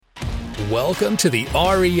Welcome to the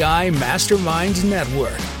REI Masterminds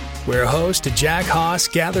Network, where host Jack Haas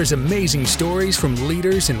gathers amazing stories from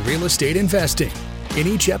leaders in real estate investing. In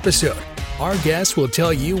each episode, our guests will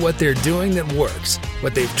tell you what they're doing that works,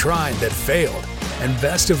 what they've tried that failed, and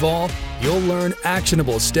best of all, you'll learn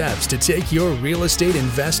actionable steps to take your real estate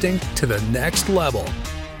investing to the next level.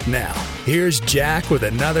 Now, here's Jack with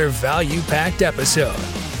another value-packed episode.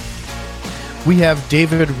 We have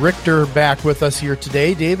David Richter back with us here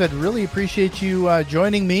today. David, really appreciate you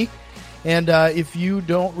joining me. And if you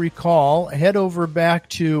don't recall, head over back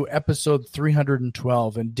to episode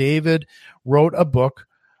 312. And David wrote a book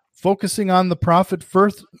focusing on the profit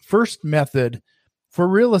first method for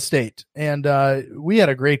real estate. And we had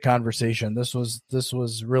a great conversation. This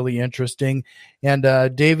was really interesting.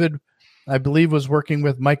 And David, I believe, was working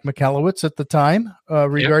with Mike Michalowicz at the time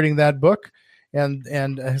regarding that book. And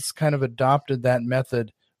has kind of adopted that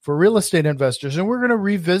method for real estate investors. And we're going to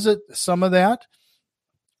revisit some of that,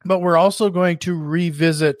 but we're also going to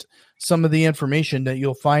revisit some of the information that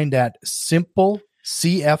you'll find at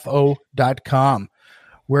simplecfo.com,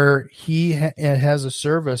 where he has a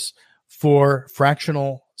service for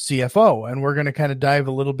fractional CFO. And we're going to kind of dive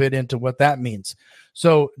a little bit into what that means.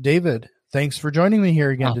 So, David, thanks for joining me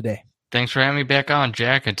here again today. Thanks for having me back on,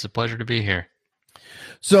 Jack. It's a pleasure to be here.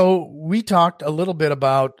 So we talked a little bit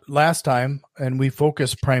about last time, and we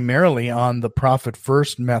focused primarily on the profit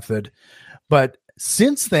first method. But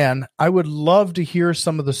since then, I would love to hear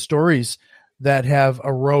some of the stories that have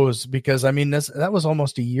arose, because I mean, that was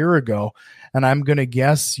almost a year ago, and I'm going to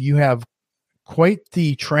guess you have quite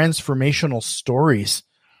the transformational stories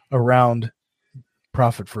around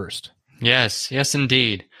profit first. Yes,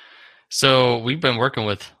 indeed. So we've been working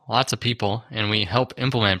with lots of people, and we help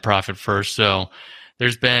implement profit first. So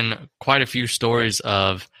there's been quite a few stories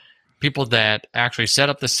of people that actually set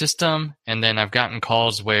up the system, and then I've gotten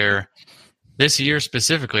calls where this year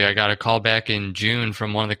specifically, I got a call back in June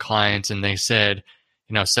from one of the clients, and they said,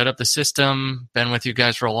 set up the system, been with you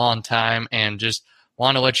guys for a long time, and just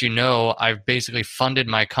want to let you know I've basically funded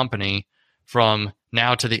my company from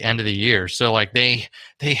now to the end of the year. So like they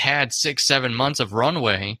had 6-7 months of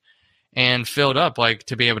runway and filled up, like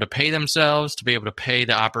to be able to pay themselves, to be able to pay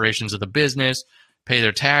the operations of the business, pay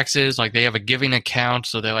their taxes. Like they have a giving account,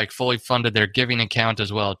 so they like fully funded their giving account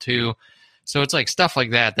as well too. So it's like stuff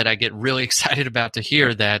like that I get really excited about to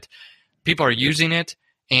hear that people are using it,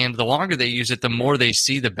 and the longer they use it, the more they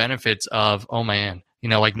see the benefits of, oh man,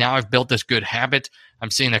 like now I've built this good habit.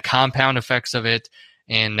 I'm seeing the compound effects of it,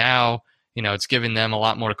 and now, it's giving them a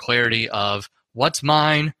lot more clarity of what's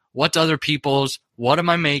mine, what's other people's, what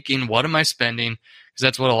am I making, what am I spending? Because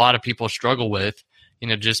that's what a lot of people struggle with.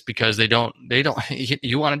 Just because they don't,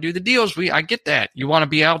 you want to do the deals. I get that. You want to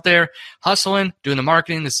be out there hustling, doing the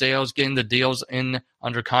marketing, the sales, getting the deals in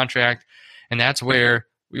under contract. And that's where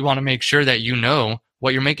we want to make sure that you know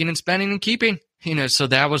what you're making and spending and keeping, so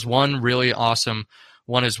that was one really awesome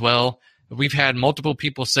one as well. We've had multiple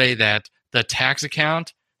people say that the tax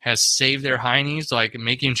account has saved their heinies, like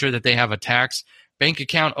making sure that they have a tax bank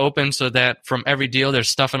account open so that from every deal they're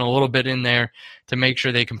stuffing a little bit in there to make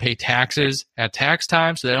sure they can pay taxes at tax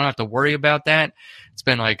time, so they don't have to worry about that. It's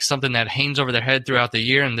been like something that hangs over their head throughout the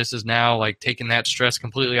year, and this is now like taking that stress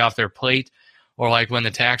completely off their plate. Or like when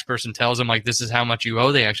the tax person tells them like this is how much you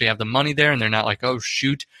owe, they actually have the money there, and they're not like, oh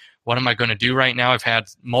shoot, what am I going to do right now? I've had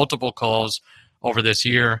multiple calls over this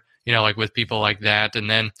year, like with people like that.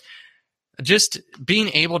 And then just being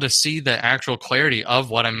able to see the actual clarity of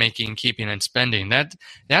what I'm making, keeping, and spending.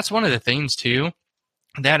 That's one of the things too,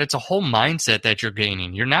 that it's a whole mindset that you're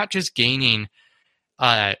gaining. You're not just gaining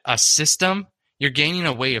a system, you're gaining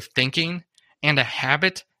a way of thinking and a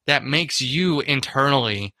habit that makes you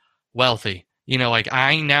internally wealthy. Like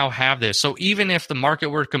I now have this. So even if the market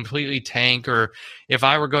were to completely tank, or if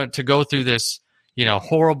I were going to go through this,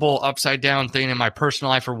 horrible upside down thing in my personal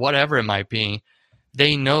life or whatever it might be,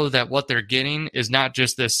 they know that what they're getting is not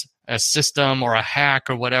just a system or a hack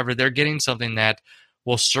or whatever. They're getting something that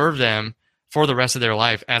will serve them for the rest of their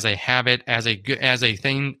life as a habit, as a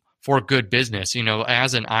thing for good business,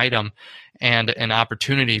 as an item and an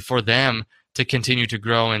opportunity for them to continue to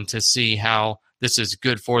grow and to see how this is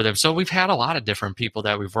good for them. So we've had a lot of different people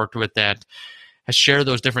that we've worked with that share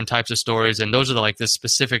those different types of stories, and those are the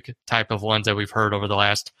specific type of ones that we've heard over the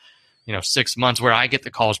last 6 months where I get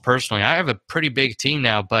the calls personally. I have a pretty big team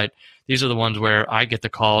now, but these are the ones where I get the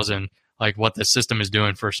calls and like what the system is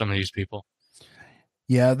doing for some of these people.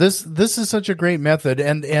 Yeah, this is such a great method.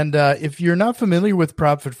 And if you're not familiar with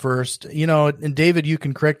Profit First, and David, you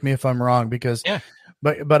can correct me if I'm wrong, because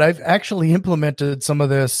but I've actually implemented some of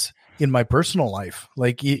this in my personal life,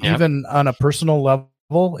 like even on a personal level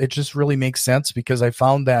it just really makes sense, because I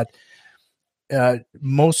found that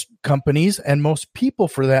most companies and most people,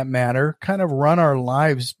 for that matter, kind of run our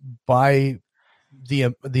lives by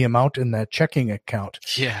the amount in that checking account.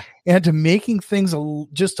 Yeah. And to making things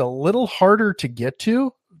just a little harder to get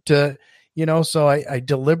to, so I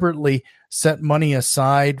deliberately set money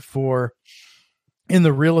aside for, in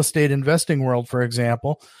the real estate investing world, for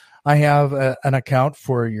example, I have an account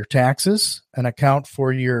for your taxes, an account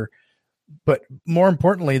for but more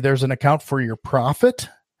importantly, there's an account for your profit.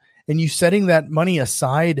 And you setting that money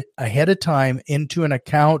aside ahead of time into an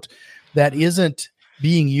account that isn't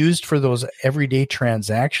being used for those everyday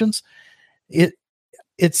transactions.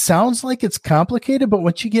 It sounds like it's complicated, but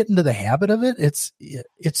once you get into the habit of it,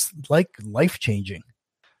 it's like life-changing.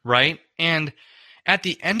 Right. And at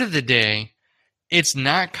the end of the day, it's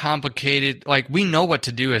not complicated. Like, we know what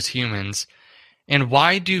to do as humans. And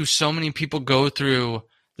why do so many people go through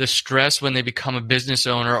the stress when they become a business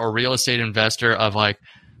owner or real estate investor of like,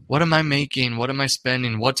 what am I making? What am I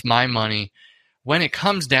spending? What's my money? When it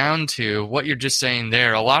comes down to what you're just saying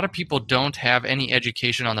there, a lot of people don't have any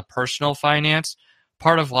education on the personal finance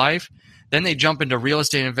part of life. Then they jump into real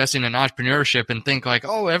estate investing and entrepreneurship and think like,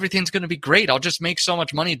 oh, everything's going to be great. I'll just make so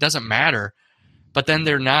much money. It doesn't matter. But then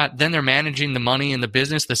they're not, then they're managing the money in the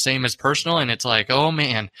business the same as personal. And it's like, oh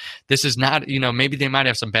man, this is not, maybe they might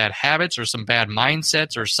have some bad habits or some bad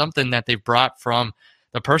mindsets or something that they've brought from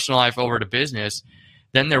the personal life over to business.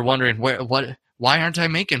 Then they're wondering, why aren't I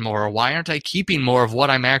making more? Or why aren't I keeping more of what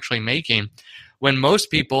I'm actually making? When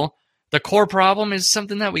most people, the core problem is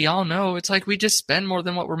something that we all know. It's like we just spend more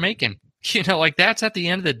than what we're making. Like that's at the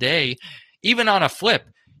end of the day. Even on a flip,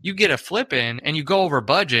 you get a flip in and you go over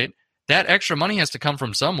budget. That extra money has to come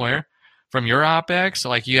from somewhere, from your OpEx.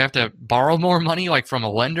 Like you have to borrow more money, like from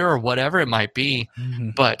a lender or whatever it might be. Mm-hmm.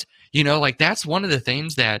 But, like that's one of the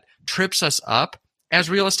things that trips us up as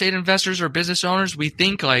real estate investors or business owners. We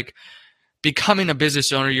think like becoming a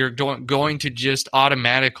business owner, you're going to just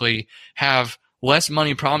automatically have less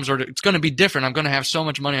money problems, or it's going to be different. I'm going to have so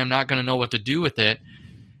much money, I'm not going to know what to do with it.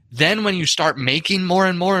 Then when you start making more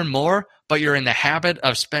and more and more, but you're in the habit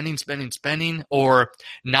of spending, or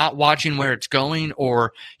not watching where it's going,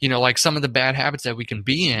 or, like some of the bad habits that we can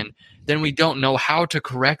be in, then we don't know how to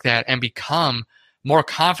correct that and become more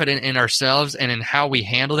confident in ourselves and in how we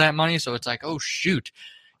handle that money. So it's like, oh shoot,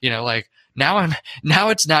 like now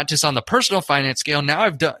it's not just on the personal finance scale. Now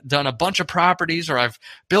I've done a bunch of properties, or I've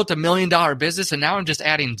built $1 million business, and now I'm just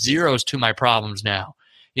adding zeros to my problems now.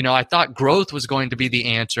 I thought growth was going to be the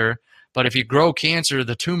answer, but if you grow cancer,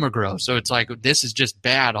 the tumor grows. So it's like, this is just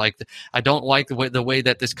bad. Like, I don't like the way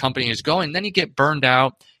that this company is going. Then you get burned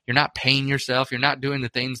out. You're not paying yourself. You're not doing the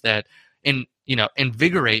things that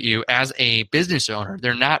invigorate you as a business owner.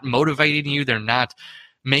 They're not motivating you. They're not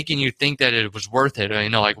making you think that it was worth it.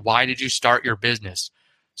 Like, why did you start your business?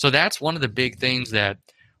 So that's one of the big things that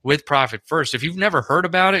with Profit First, if you've never heard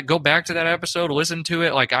about it, go back to that episode, listen to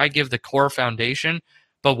it. Like, I give the core foundation,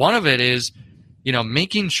 but one of it is,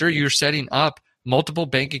 making sure you're setting up multiple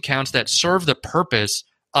bank accounts that serve the purpose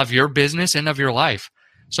of your business and of your life.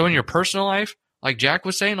 So in your personal life, like Jack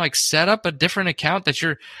was saying, like set up a different account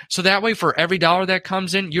so that way for every dollar that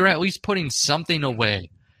comes in, you're at least putting something away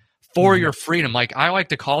for your freedom. Like I like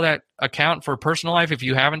to call that account for personal life. If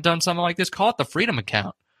you haven't done something like this, call it the freedom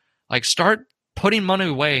account. Like start putting money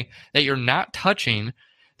away that you're not touching,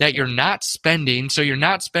 that you're not spending. So you're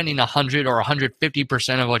not spending 100 or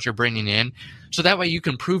 150% of what you're bringing in. So that way you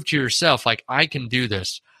can prove to yourself, like, I can do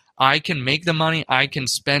this. I can make the money, I can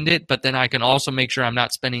spend it, but then I can also make sure I'm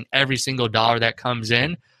not spending every single dollar that comes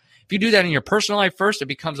in. If you do that in your personal life first, it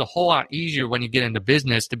becomes a whole lot easier when you get into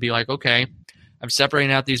business to be like, okay, I'm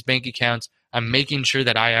separating out these bank accounts. I'm making sure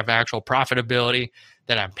that I have actual profitability,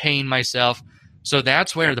 that I'm paying myself. So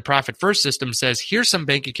that's where the Profit First system says, here's some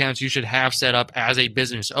bank accounts you should have set up as a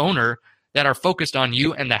business owner that are focused on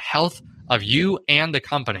you and the health of you and the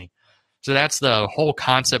company. So that's the whole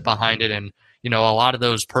concept behind it. And, a lot of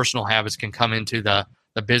those personal habits can come into the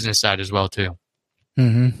business side as well, too.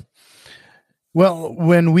 Mm-hmm. Well,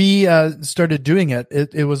 when we started doing it,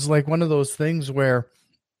 it was like one of those things where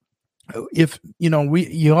if,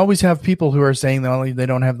 you always have people who are saying that they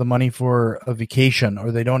don't have the money for a vacation,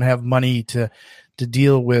 or they don't have money to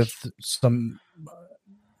deal with some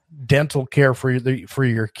dental care for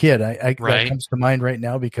your kid. Right. That comes to mind right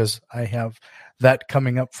now because I have that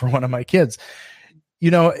coming up for one of my kids.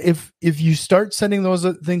 If you start setting those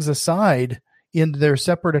things aside in their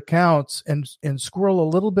separate accounts and squirrel a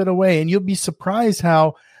little bit away, and you'll be surprised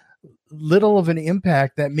how little of an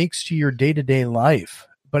impact that makes to your day-to-day life.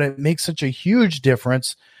 But it makes such a huge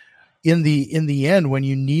difference in the end when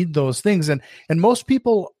you need those things. And most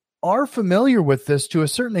people are familiar with this to a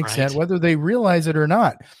certain extent, Right. whether they realize it or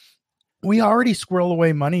not. We already squirrel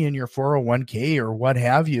away money in your 401k or what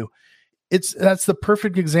have you. That's the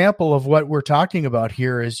perfect example of what we're talking about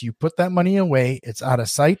here is you put that money away, it's out of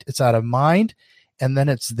sight, it's out of mind, and then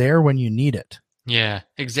it's there when you need it. Yeah,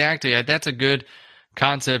 exactly. That's a good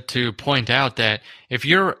concept to point out, that if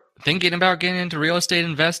you're thinking about getting into real estate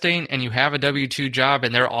investing and you have a W-2 job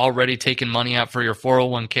and they're already taking money out for your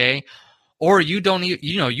 401k, or you don't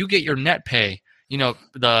you get your net pay,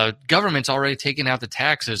 the government's already taking out the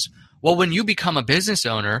taxes. Well, when you become a business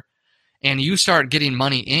owner and you start getting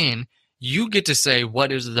money in, you get to say,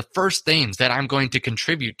 what is the first things that I'm going to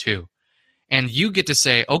contribute to? And you get to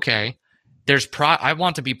say, okay, I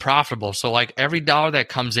want to be profitable. So like every dollar that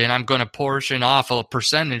comes in, I'm going to portion off a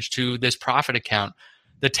percentage to this profit account.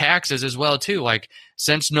 The taxes as well too. Like,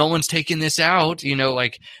 since no one's taking this out,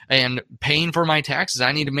 and paying for my taxes,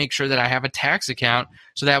 I need to make sure that I have a tax account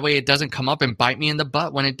so that way it doesn't come up and bite me in the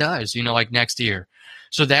butt when it does, like next year.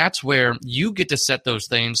 So that's where you get to set those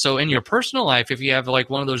things. So in your personal life, if you have like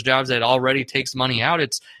one of those jobs that already takes money out,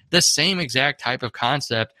 it's the same exact type of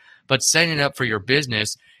concept, but setting it up for your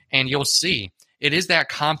business. And you'll see it is that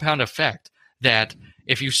compound effect that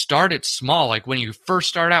if you start it small, like when you first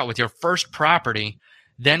start out with your first property,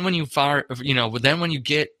 then when you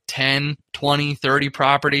get 10, 20, 30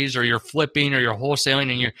 properties, or you're flipping or you're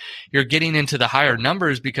wholesaling and you're getting into the higher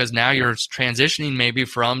numbers because now you're transitioning maybe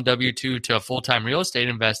from W-2 to a full-time real estate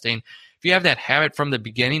investing. If you have that habit from the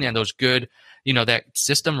beginning and those good, that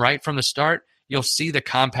system right from the start, you'll see the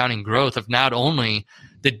compounding growth of not only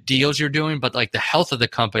the deals you're doing, but like the health of the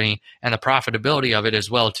company and the profitability of it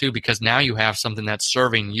as well too, because now you have something that's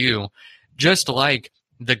serving you, just like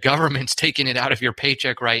the government's taking it out of your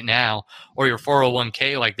paycheck right now, or your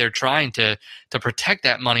 401k, like they're trying to protect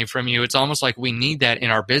that money from you. It's almost like we need that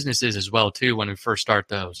in our businesses as well too when we first start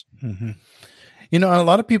those. Mm-hmm. A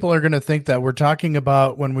lot of people are going to think that we're talking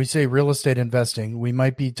about, when we say real estate investing, we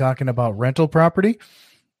might be talking about rental property.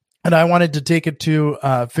 And I wanted to take it to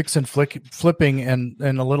fix and flipping and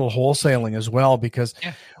a little wholesaling as well, because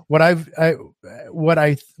what I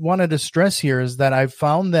wanted to stress here is that I've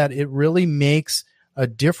found that it really makes a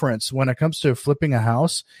difference when it comes to flipping a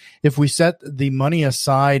house. If we set the money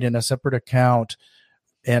aside in a separate account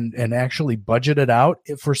and actually budget it out,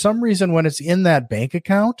 if for some reason when it's in that bank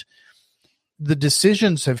account, the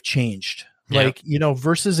decisions have changed. Like,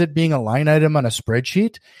 versus it being a line item on a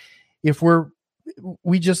spreadsheet, if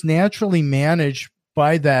we just naturally manage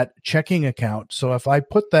by that checking account. So if I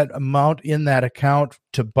put that amount in that account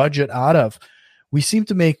to budget out of, we seem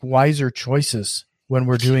to make wiser choices when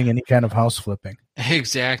we're doing any kind of house flipping.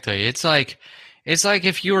 Exactly. It's like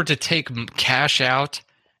if you were to take cash out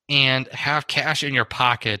and have cash in your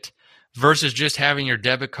pocket versus just having your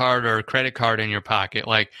debit card or credit card in your pocket.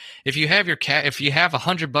 Like if you have if you have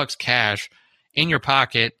 $100 cash in your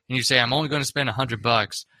pocket and you say, I'm only going to spend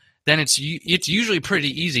 $100, then it's usually pretty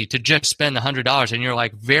easy to just spend the $100, and you're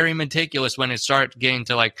like very meticulous when it starts getting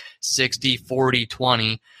to like 60, 40,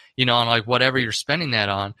 20, on like whatever you're spending that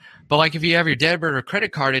on. But like if you have your debit or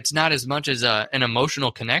credit card, it's not as much as an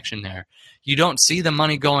emotional connection there. You don't see the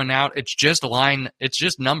money going out. It's just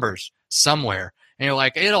numbers somewhere. And you're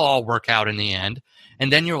like, it'll all work out in the end.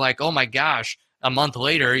 And then you're like, oh my gosh, a month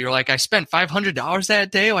later, you're like, I spent $500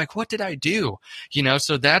 that day. Like, what did I do?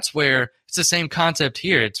 So that's where it's the same concept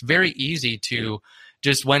here. It's very easy to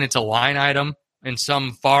just, when it's a line item in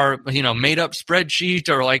some far, made up spreadsheet,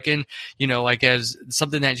 or like in, like as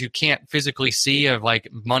something that you can't physically see of like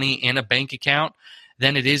money in a bank account,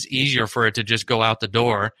 then it is easier for it to just go out the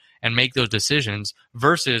door and make those decisions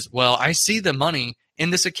versus, well, I see the money in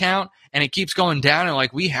this account and it keeps going down, and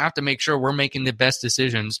like we have to make sure we're making the best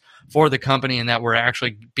decisions for the company and that we're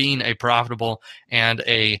actually being a profitable and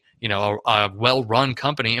a well-run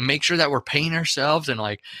company, and make sure that we're paying ourselves. And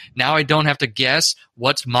like now I don't have to guess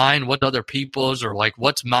what's mine, what other people's, or like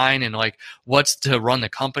what's mine and like what's to run the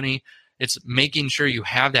company. It's making sure you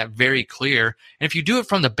have that very clear. And if you do it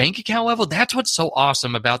from the bank account level, that's what's so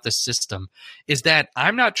awesome about the system, is that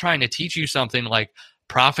I'm not trying to teach you something like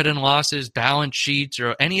profit and losses, balance sheets,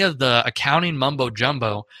 or any of the accounting mumbo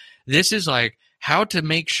jumbo. This is like how to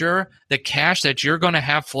make sure the cash that you're going to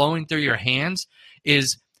have flowing through your hands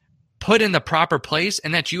is put in the proper place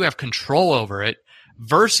and that you have control over it,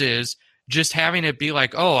 versus just having it be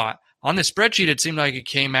like, oh, on the spreadsheet it seemed like it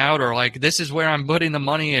came out, or like this is where I'm putting the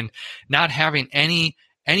money, and not having any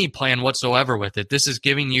plan whatsoever with it. This is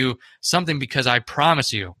giving you something because I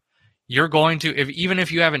promise you, you're going to, even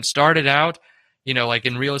if you haven't started out, like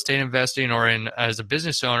in real estate investing or in as a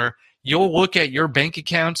business owner, you'll look at your bank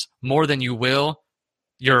accounts more than you will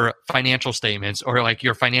your financial statements or like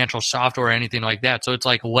your financial software or anything like that. So it's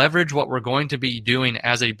like leverage what we're going to be doing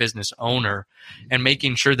as a business owner and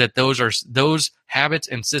making sure that those habits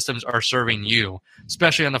and systems are serving you,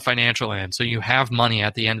 especially on the financial end. So you have money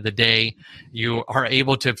at the end of the day. You are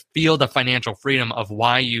able to feel the financial freedom of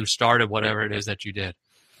why you started whatever it is that you did.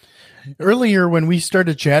 Earlier, when we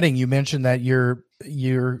started chatting, you mentioned that your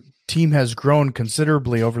team has grown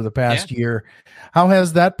considerably over the past year. How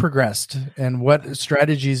has that progressed, and what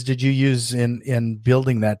strategies did you use in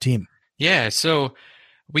building that team? Yeah, so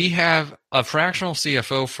we have a fractional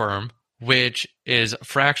CFO firm, which is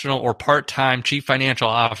fractional or part-time chief financial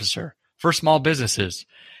officer for small businesses.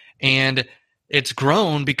 And it's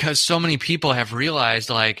grown because so many people have realized,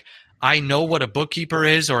 like, I know what a bookkeeper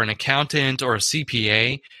is or an accountant or a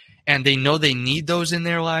CPA, and they know they need those in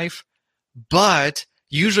their life, but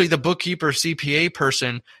usually the bookkeeper CPA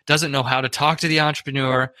person doesn't know how to talk to the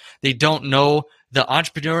entrepreneur. The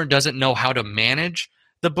entrepreneur doesn't know how to manage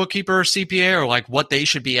the bookkeeper or CPA or like what they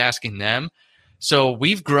should be asking them. So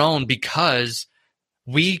we've grown because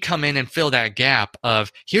we come in and fill that gap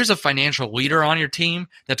of here's a financial leader on your team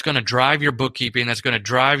that's going to drive your bookkeeping, that's going to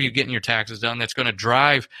drive you getting your taxes done, that's going to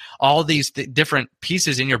drive all these different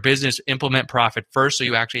pieces in your business, implement profit first so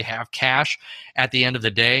you actually have cash at the end of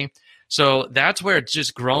the day. So that's where it's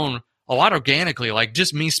just grown a lot organically, like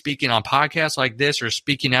just me speaking on podcasts like this or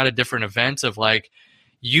speaking out at different events of like,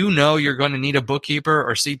 you're going to need a bookkeeper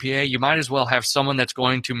or CPA. You might as well have someone that's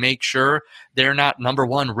going to make sure they're not, number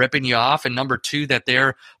one, ripping you off, and number two, that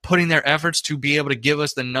they're putting their efforts to be able to give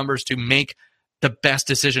us the numbers to make the best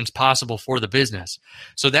decisions possible for the business.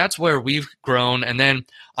 So that's where we've grown. And then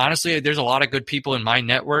honestly, there's a lot of good people in my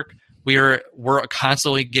network. We're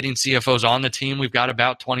constantly getting CFOs on the team. We've got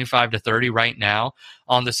about 25 to 30 right now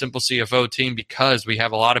on the Simple CFO team because we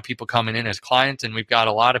have a lot of people coming in as clients, and we've got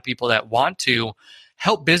a lot of people that want to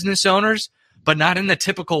help business owners, but not in the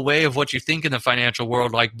typical way of what you think in the financial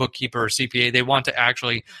world, like bookkeeper or CPA. They want to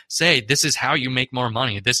actually say, this is how you make more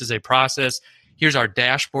money. This is a process. Here's our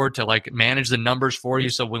dashboard to like manage the numbers for you.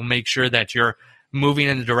 So we'll make sure that you're moving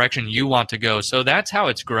in the direction you want to go. So that's how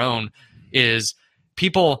it's grown, is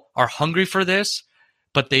people are hungry for this,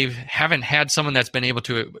 but they haven't had someone that's been able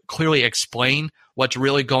to clearly explain what's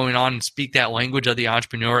really going on and speak that language of the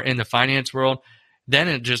entrepreneur in the finance world. Then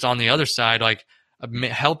it just on the other side, like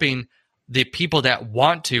helping the people that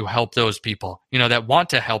want to help those people, that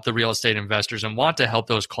want to help the real estate investors and want to help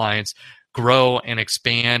those clients grow and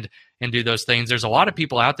expand and do those things. There's a lot of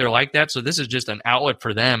people out there like that. So this is just an outlet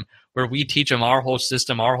for them where we teach them our whole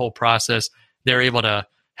system, our whole process. They're able to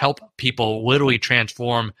help people literally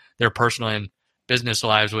transform their personal and business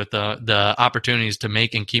lives with the opportunities to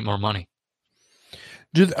make and keep more money.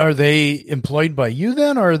 Are they employed by you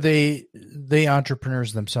then, or are they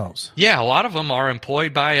entrepreneurs themselves? Yeah, a lot of them are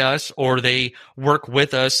employed by us, or they work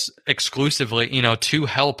with us exclusively, to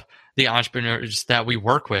help the entrepreneurs that we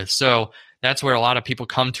work with. So that's where a lot of people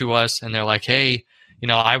come to us and they're like, hey,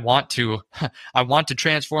 I want to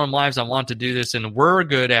transform lives. I want to do this. And we're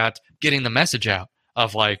good at getting the message out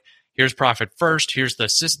of like, here's profit first. Here's the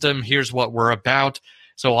system. Here's what we're about.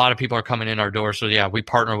 So a lot of people are coming in our door. So yeah, we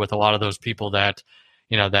partner with a lot of those people that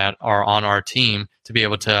are on our team to be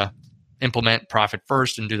able to implement profit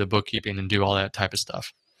first and do the bookkeeping and do all that type of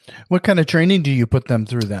stuff. What kind of training do you put them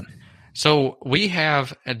through then? So we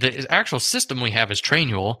have the actual system we have is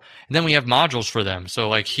Trainual, and then we have modules for them. So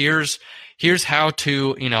like here's how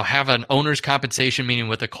to, have an owner's compensation meeting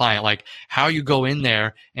with a client, like how you go in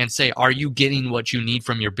there and say, are you getting what you need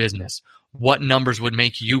from your business? What numbers would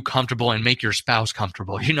make you comfortable and make your spouse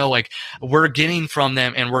comfortable? Like we're getting from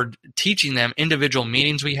them and we're teaching them individual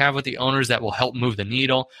meetings we have with the owners that will help move the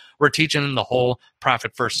needle. We're teaching them the whole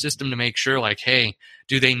profit first system to make sure like, hey,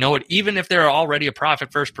 do they know it? Even if they're already a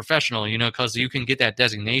profit first professional, because you can get that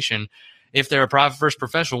designation. If they're a profit first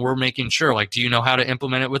professional, we're making sure, like, do you know how to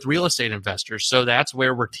implement it with real estate investors? So that's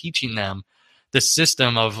where we're teaching them the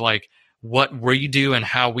system of like, what we do and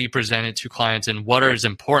how we present it to clients and what is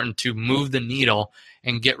important to move the needle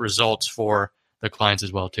and get results for the clients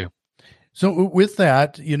as well too. So with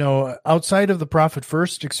that, outside of the profit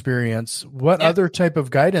first experience, what other type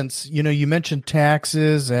of guidance, you mentioned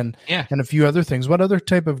taxes and a few other things. What other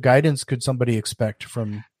type of guidance could somebody expect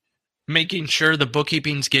from? Making sure the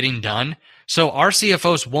bookkeeping's getting done. So our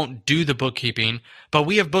CFOs won't do the bookkeeping, but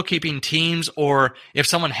we have bookkeeping teams, or if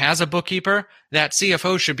someone has a bookkeeper, that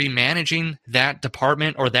CFO should be managing that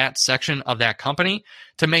department or that section of that company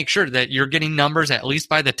to make sure that you're getting numbers at least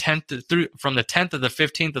by the 10th from the 10th to the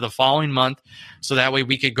 15th of the following month. So that way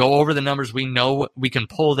we could go over the numbers. We know we can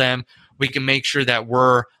pull them. we can make sure that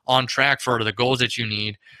we're on track for the goals that you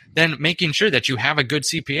need. Then making sure that you have a good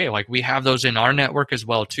CPA. Like we have those in our network as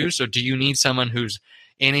well too. So do you need someone who's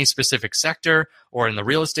in a specific sector or in the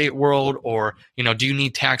real estate world, or do you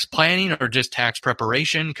need tax planning or just tax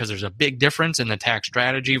preparation? Because there's a big difference in the tax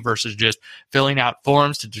strategy versus just filling out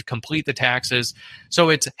forms to complete the taxes. So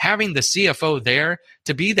it's having the CFO there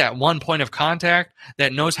to be that one point of contact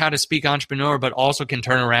that knows how to speak entrepreneur, but also can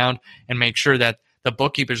turn around and make sure that the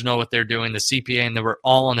bookkeepers know what they're doing, the CPA, and that we're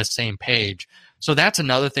all on the same page. So that's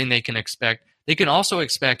another thing they can expect. They can also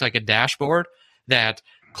expect like a dashboard that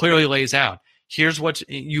clearly lays out, here's what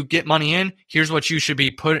you get money in, here's what you should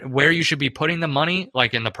be where you should be putting the money,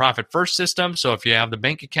 like in the Profit First system. So if you have the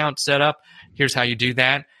bank account set up, here's how you do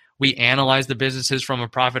that. We analyze the businesses from a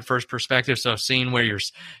Profit First perspective. So seeing where your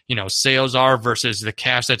sales are versus the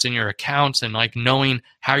cash that's in your accounts, and like knowing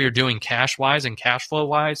how you're doing cash wise and cash flow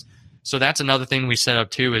wise. So that's another thing we set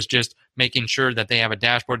up too, is just making sure that they have a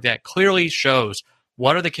dashboard that clearly shows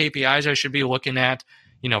what are the KPIs I should be looking at,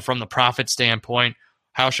 from the profit standpoint.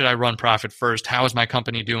 How should I run Profit First? How is my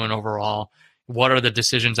company doing overall? What are the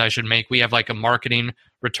decisions I should make? We have like a marketing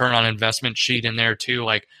return on investment sheet in there too.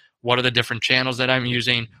 Like, what are the different channels that I'm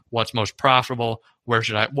using? What's most profitable? What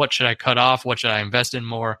should I cut off? What should I invest in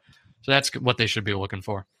more? So that's what they should be looking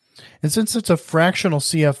for. And since it's a fractional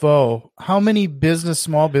CFO, how many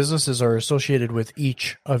small businesses are associated with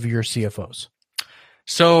each of your CFOs?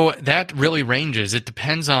 So that really ranges. It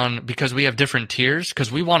depends on, because we have different tiers,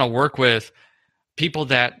 because we want to work with people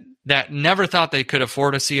that never thought they could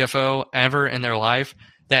afford a CFO ever in their life,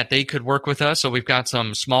 that they could work with us. So we've got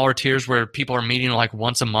some smaller tiers where people are meeting like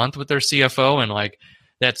once a month with their CFO, and like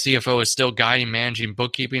that CFO is still guiding, managing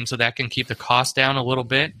bookkeeping, so that can keep the cost down a little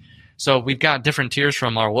bit. So we've got different tiers,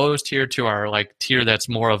 from our lowest tier to our like tier that's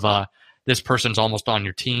more of this person's almost on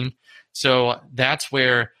your team. So that's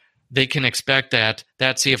where they can expect that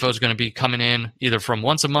CFO is going to be coming in either from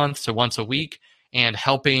once a month to once a week and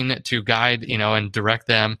helping to guide, and direct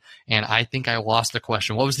them. And I think I lost the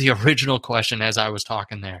question. What was the original question as I was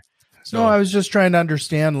talking there? So, no, I was just trying to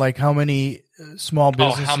understand like how many small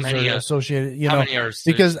businesses are associated,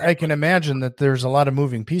 because I can imagine that there's a lot of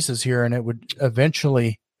moving pieces here, and it would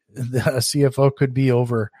eventually, the CFO could be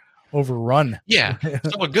overrun. Yeah.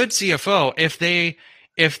 So a good CFO, if they've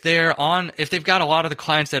got a lot of the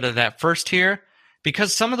clients that are that first tier,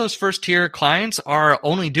 because some of those first tier clients are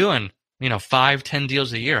only doing 5-10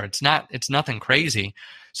 deals a year. It's nothing crazy.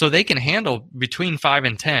 So they can handle between 5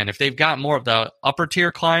 and 10. If they've got more of the upper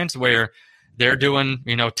tier clients where they're doing,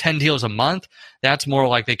 10 deals a month, that's more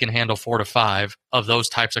like they can handle 4 to 5 of those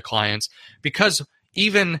types of clients. Because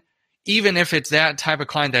even if it's that type of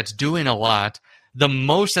client that's doing a lot, the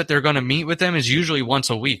most that they're going to meet with them is usually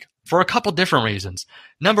once a week, for a couple different reasons.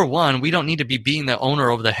 Number one, we don't need to be beating the owner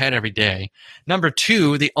over the head every day. Number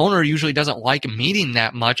two, the owner usually doesn't like meeting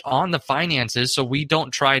that much on the finances, so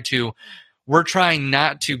we're trying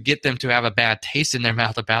not to get them to have a bad taste in their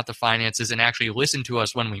mouth about the finances and actually listen to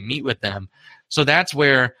us when we meet with them. So that's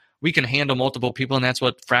where we can handle multiple people, and that's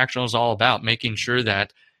what fractional is all about, making sure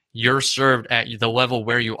that you're served at the level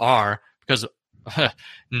where you are, because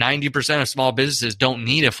 90% of small businesses don't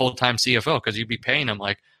need a full-time CFO, because you'd be paying them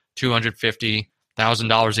like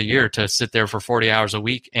 $250,000 a year to sit there for 40 hours a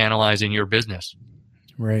week analyzing your business.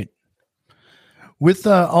 Right. With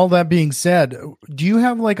all that being said, do you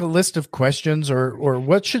have like a list of questions or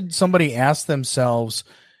what should somebody ask themselves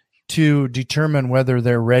to determine whether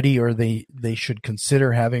they're ready or they should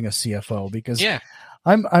consider having a CFO? Because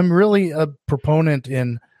I'm really a proponent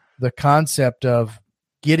in the concept of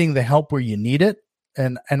getting the help where you need it.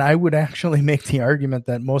 And I would actually make the argument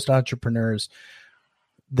that most entrepreneurs,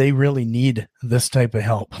 they really need this type of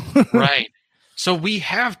help. Right. So we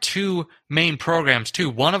have two main programs too.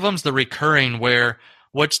 One of them's the recurring, where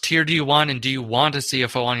which tier do you want, and do you want a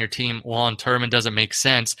CFO on your team long term, and does it make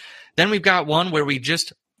sense? Then we've got one where we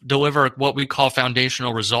just deliver what we call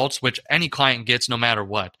foundational results, which any client gets no matter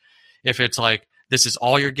what. If it's like this is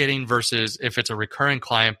all you're getting versus if it's a recurring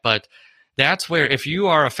client. But that's where, if you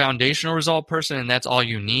are a foundational result person and that's all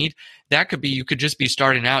you need, that could be, you could just be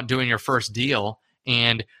starting out doing your first deal,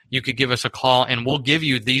 and you could give us a call and we'll give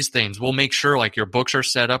you these things. We'll make sure like your books are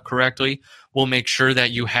set up correctly. We'll make sure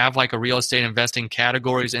that you have like a real estate investing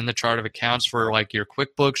categories in the chart of accounts for like your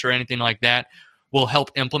QuickBooks or anything like that. We'll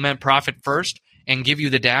help implement Profit First and give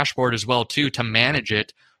you the dashboard as well too, to manage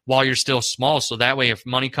it while you're still small. So that way, if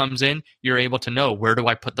money comes in, you're able to know, where do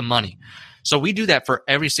I put the money? So we do that for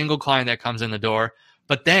every single client that comes in the door.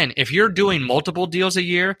 But then if you're doing multiple deals a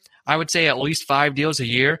year, I would say at least 5 deals a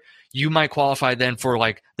year, you might qualify then for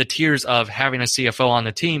like the tiers of having a CFO on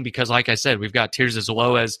the team, because like I said, we've got tiers as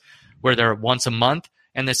low as where they're once a month,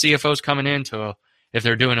 and the CFO's coming in to if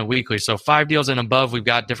they're doing it weekly. So 5 deals and above, we've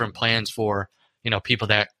got different plans for people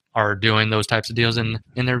that are doing those types of deals in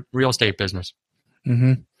their real estate business.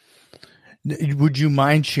 Mm-hmm. Would you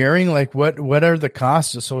mind sharing, like, what are the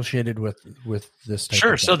costs associated with this type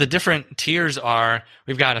Sure. of thing? So the different tiers are,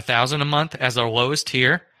 we've got $1,000 a month as our lowest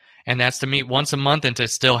tier, and that's to meet once a month and to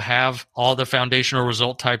still have all the foundational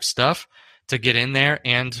result type stuff to get in there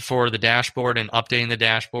and for the dashboard and updating the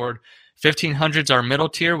dashboard. 1,500 is our middle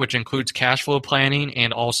tier, which includes cash flow planning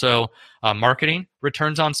and also marketing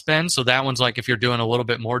returns on spend. So that one's like if you're doing a little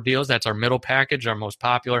bit more deals, that's our middle package, our most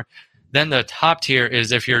popular. Then the top tier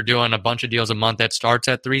is if you're doing a bunch of deals a month, that starts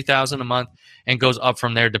at $3,000 a month and goes up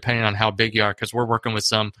from there depending on how big you are, because we're working with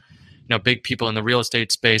some big people in the real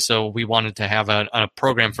estate space. So we wanted to have a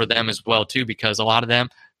program for them as well too, because a lot of them,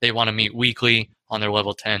 they want to meet weekly on their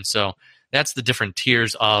level 10. So that's the different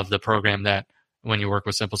tiers of the program that when you work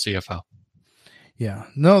with Simple CFO. Yeah,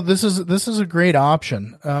 no, this is a great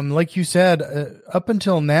option. Like you said, up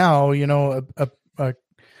until now,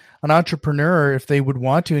 an entrepreneur, if they would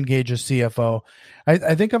want to engage a CFO,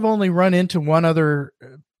 I think I've only run into one other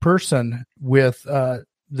person with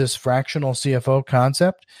this fractional CFO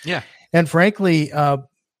concept. Yeah. And frankly,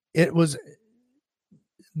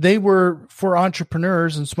 they were for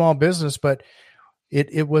entrepreneurs and small business, but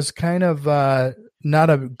it was kind of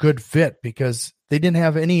not a good fit because they didn't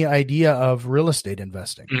have any idea of real estate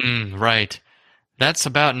investing. Right. That's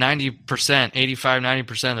about 90%, 85,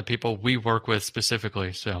 90% of the people we work with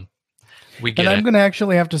specifically. So we get it. And I'm going to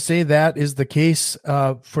actually have to say that is the case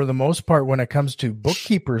for the most part when it comes to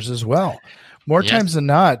bookkeepers as well. More times than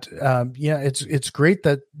not, it's great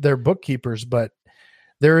that they're bookkeepers, but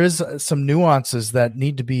there is some nuances that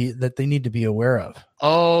they need to be aware of.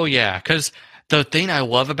 Oh, yeah, because the thing I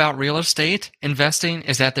love about real estate investing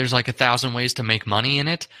is that there's like 1,000 ways to make money in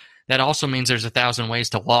it. That also means there's 1,000 ways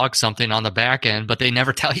to log something on the back end, but they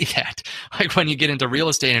never tell you that. Like when you get into real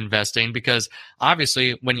estate investing, because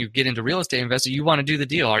obviously when you get into real estate investing, you want to do the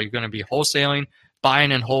deal. Are you going to be wholesaling,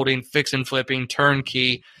 buying and holding, fix and flipping,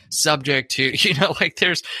 turnkey, subject to, like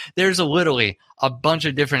there's literally a bunch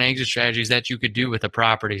of different exit strategies that you could do with a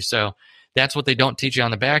property. So that's what they don't teach you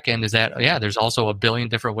on the back end is that, there's also a billion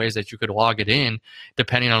different ways that you could log it in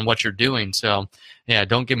depending on what you're doing. So,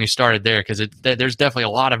 don't get me started there because there's definitely a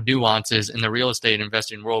lot of nuances in the real estate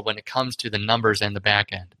investing world when it comes to the numbers and the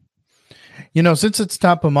back end. Since it's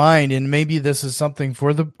top of mind, and maybe this is something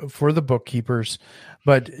for the bookkeepers,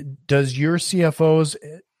 but does your CFOs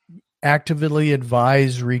actively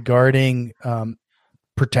advise regarding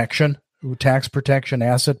protection? Tax protection,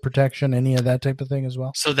 asset protection, any of that type of thing as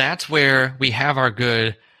well? So that's where we have our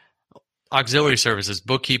good auxiliary services,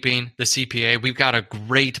 bookkeeping, the CPA. We've got a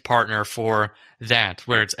great partner for that,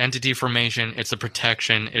 where it's entity formation, it's the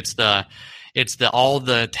protection, it's the all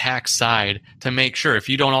the tax side to make sure if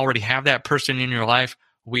you don't already have that person in your life,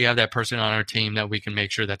 we have that person on our team that we can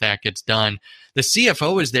make sure that gets done. The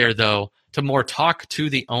CFO is there though to more talk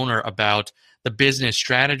to the owner about the business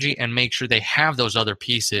strategy and make sure they have those other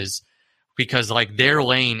pieces. Because like their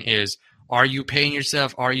lane is, are you paying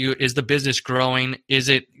yourself? Is the business growing? Is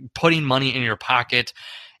it putting money in your pocket?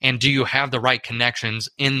 And do you have the right connections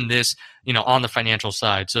in this, on the financial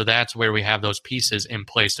side? So that's where we have those pieces in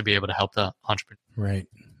place to be able to help the entrepreneur. Right.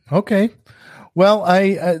 Okay. Well,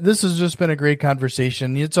 this has just been a great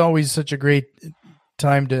conversation. It's always such a great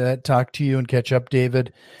time to talk to you and catch up,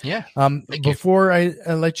 David. Yeah. Before I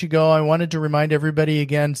let you go, I wanted to remind everybody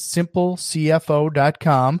again,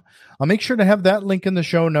 simplecfo.com. I'll make sure to have that link in the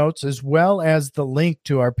show notes as well as the link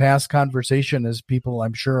to our past conversation, as people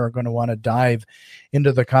I'm sure are going to want to dive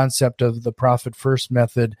into the concept of the profit first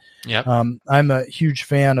method. Yep. I'm a huge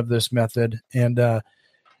fan of this method. And,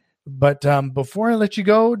 but before I let you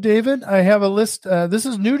go, David, I have a list. This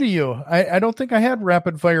is new to you. I don't think I had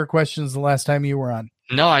rapid fire questions the last time you were on.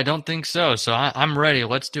 No, I don't think so. So I'm ready.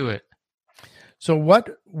 Let's do it. So what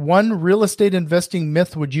one real estate investing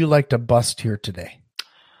myth would you like to bust here today?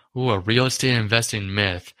 Ooh, a real estate investing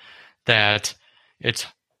myth that it's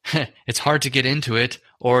hard to get into it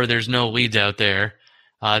or there's no leads out there.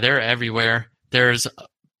 They're everywhere. There's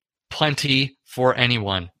plenty for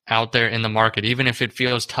anyone out there in the market, even if it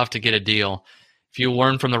feels tough to get a deal. If you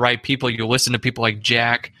learn from the right people, you listen to people like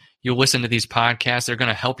Jack, you listen to these podcasts, they're going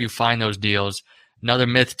to help you find those deals. Another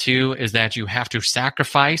myth, too, is that you have to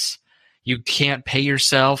sacrifice. You can't pay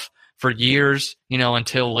yourself for years,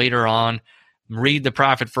 until later on. Read the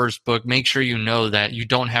Profit First book. Make sure you know that you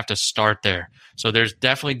don't have to start there. So there's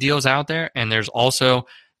definitely deals out there, and there's also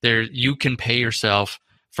you can pay yourself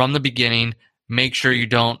from the beginning, make sure you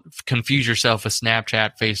don't confuse yourself with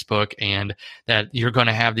Snapchat, Facebook, and that you're going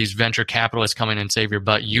to have these venture capitalists come in and save your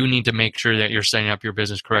butt. You need to make sure that you're setting up your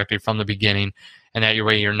business correctly from the beginning, and that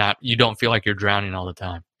way you don't feel like you're drowning all the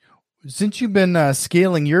time. Since you've been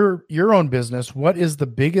scaling your own business, what is the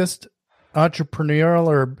biggest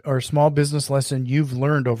entrepreneurial or small business lesson you've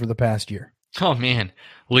learned over the past year? Oh man,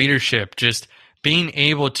 leadership, just being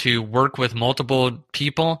able to work with multiple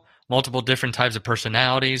people, multiple different types of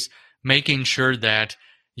personalities, making sure that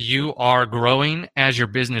you are growing as your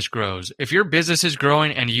business grows. If your business is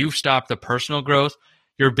growing and you've stopped the personal growth,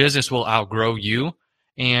 your business will outgrow you,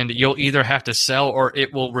 and you'll either have to sell or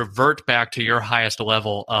it will revert back to your highest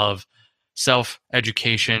level of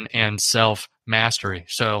self-education and self-mastery.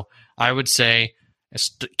 So I would say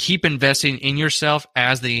keep investing in yourself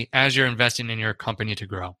as you're investing in your company to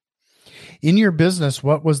grow. In your business,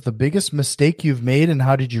 what was the biggest mistake you've made and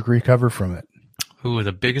how did you recover from it? Ooh,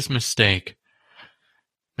 the biggest mistake.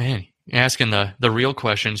 Man, you're asking the real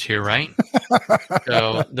questions here, right?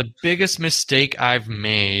 So the biggest mistake I've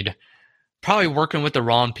made, probably working with the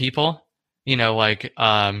wrong people.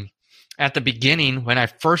 At the beginning, when I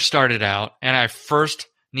first started out and I first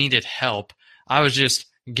needed help, I was just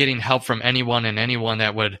getting help from anyone and anyone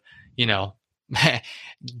that would,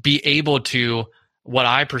 be able to what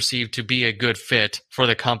I perceived to be a good fit for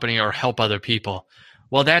the company or help other people.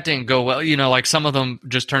 Well, that didn't go well. Some of them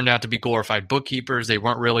just turned out to be glorified bookkeepers. They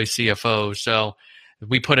weren't really CFOs. So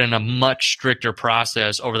we put in a much stricter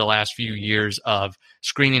process over the last few years of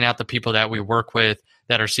screening out the people that we work with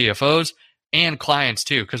that are CFOs and clients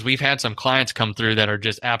too, because we've had some clients come through that are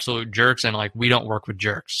just absolute jerks, and we don't work with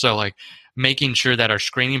jerks. So making sure that our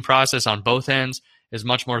screening process on both ends is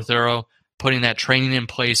much more thorough, putting that training in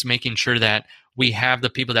place, making sure that we have the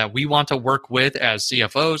people that we want to work with as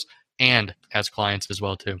CFOs and as clients as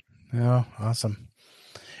well too. Oh, awesome.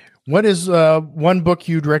 What is one book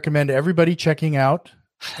you'd recommend everybody checking out?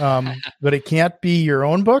 But it can't be your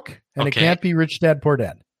own book, and It can't be Rich Dad, Poor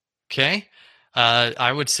Dad. Okay.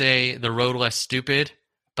 I would say The Road Less Stupid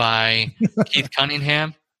by Keith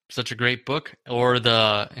Cunningham. Such a great book. Or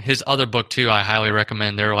his other book too, I highly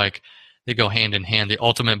recommend. They go hand in hand. The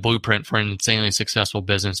Ultimate Blueprint for an Insanely Successful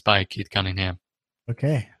Business by Keith Cunningham.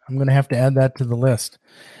 Okay. I'm going to have to add that to the list.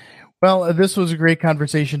 Well, this was a great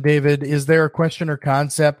conversation, David. Is there a question or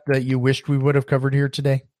concept that you wished we would have covered here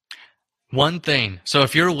today? One thing. So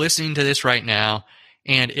if you're listening to this right now,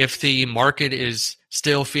 and if the market is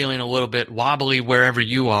still feeling a little bit wobbly wherever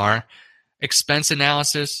you are, expense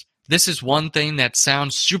analysis, this is one thing that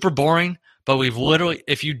sounds super boring, but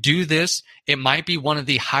if you do this, it might be one of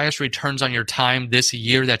the highest returns on your time this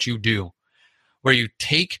year that you do, where you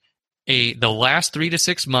take the last 3 to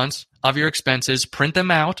 6 months of your expenses, print them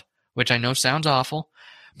out, which I know sounds awful,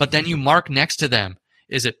 but then you mark next to them,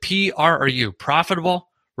 is it P, R, or U, profitable,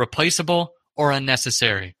 replaceable, or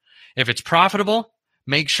unnecessary? If it's profitable,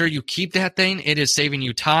 make sure you keep that thing. It is saving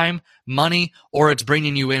you time, money, or it's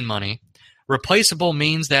bringing you in money. Replaceable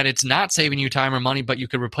means that it's not saving you time or money, but you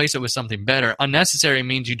could replace it with something better. Unnecessary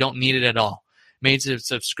means you don't need it at all. Means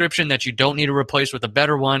it's a subscription that you don't need to replace with a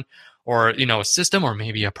better one, or a system, or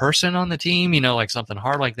maybe a person on the team, something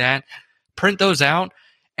hard like that. Print those out.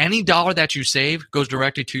 Any dollar that you save goes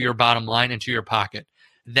directly to your bottom line and to your pocket.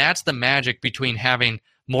 That's the magic between having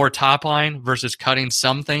more top line versus cutting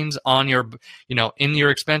some things on your, in your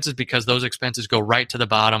expenses, because those expenses go right to the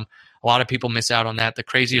bottom. A lot of people miss out on that. The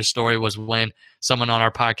craziest story was when someone on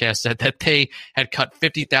our podcast said that they had cut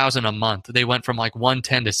 $50,000 a month. They went from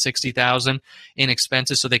 $110,000 to $60,000 in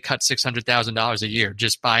expenses, so they cut $600,000 a year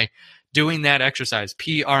just by doing that exercise.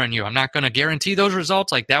 P, R, and U. I'm not going to guarantee those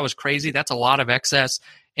results. That was crazy. That's a lot of excess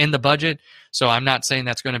in the budget. So I'm not saying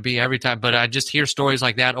that's going to be every time, but I just hear stories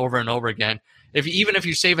like that over and over again. Even if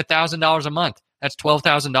you save $1,000 a month, that's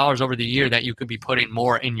 $12,000 over the year that you could be putting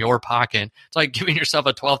more in your pocket. It's like giving yourself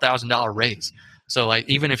a $12,000 raise. So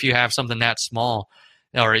even if you have something that small,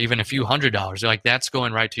 or even a few $100s, that's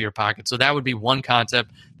going right to your pocket. So that would be one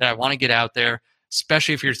concept that I want to get out there,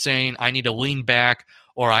 especially if you're saying I need to lean back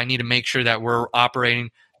or I need to make sure that we're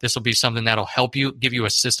operating. This will be something that'll help you, give you a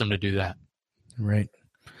system to do that. Right.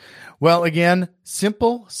 Well, again,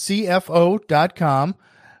 simplecfo.com.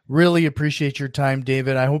 Really appreciate your time,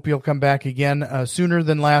 David. I hope you'll come back again sooner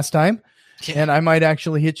than last time. Yeah. And I might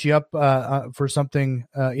actually hit you up for something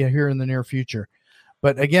here in the near future.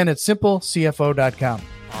 But again, it's simplecfo.com.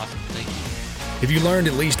 Awesome. Thank you. Have you learned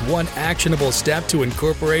at least one actionable step to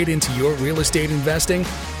incorporate into your real estate investing?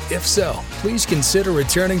 If so, please consider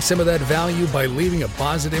returning some of that value by leaving a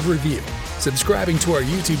positive review, subscribing to our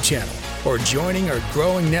YouTube channel, or joining our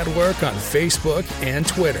growing network on Facebook and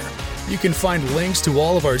Twitter. You can find links to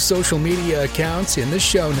all of our social media accounts in the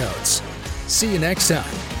show notes. See you next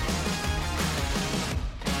time.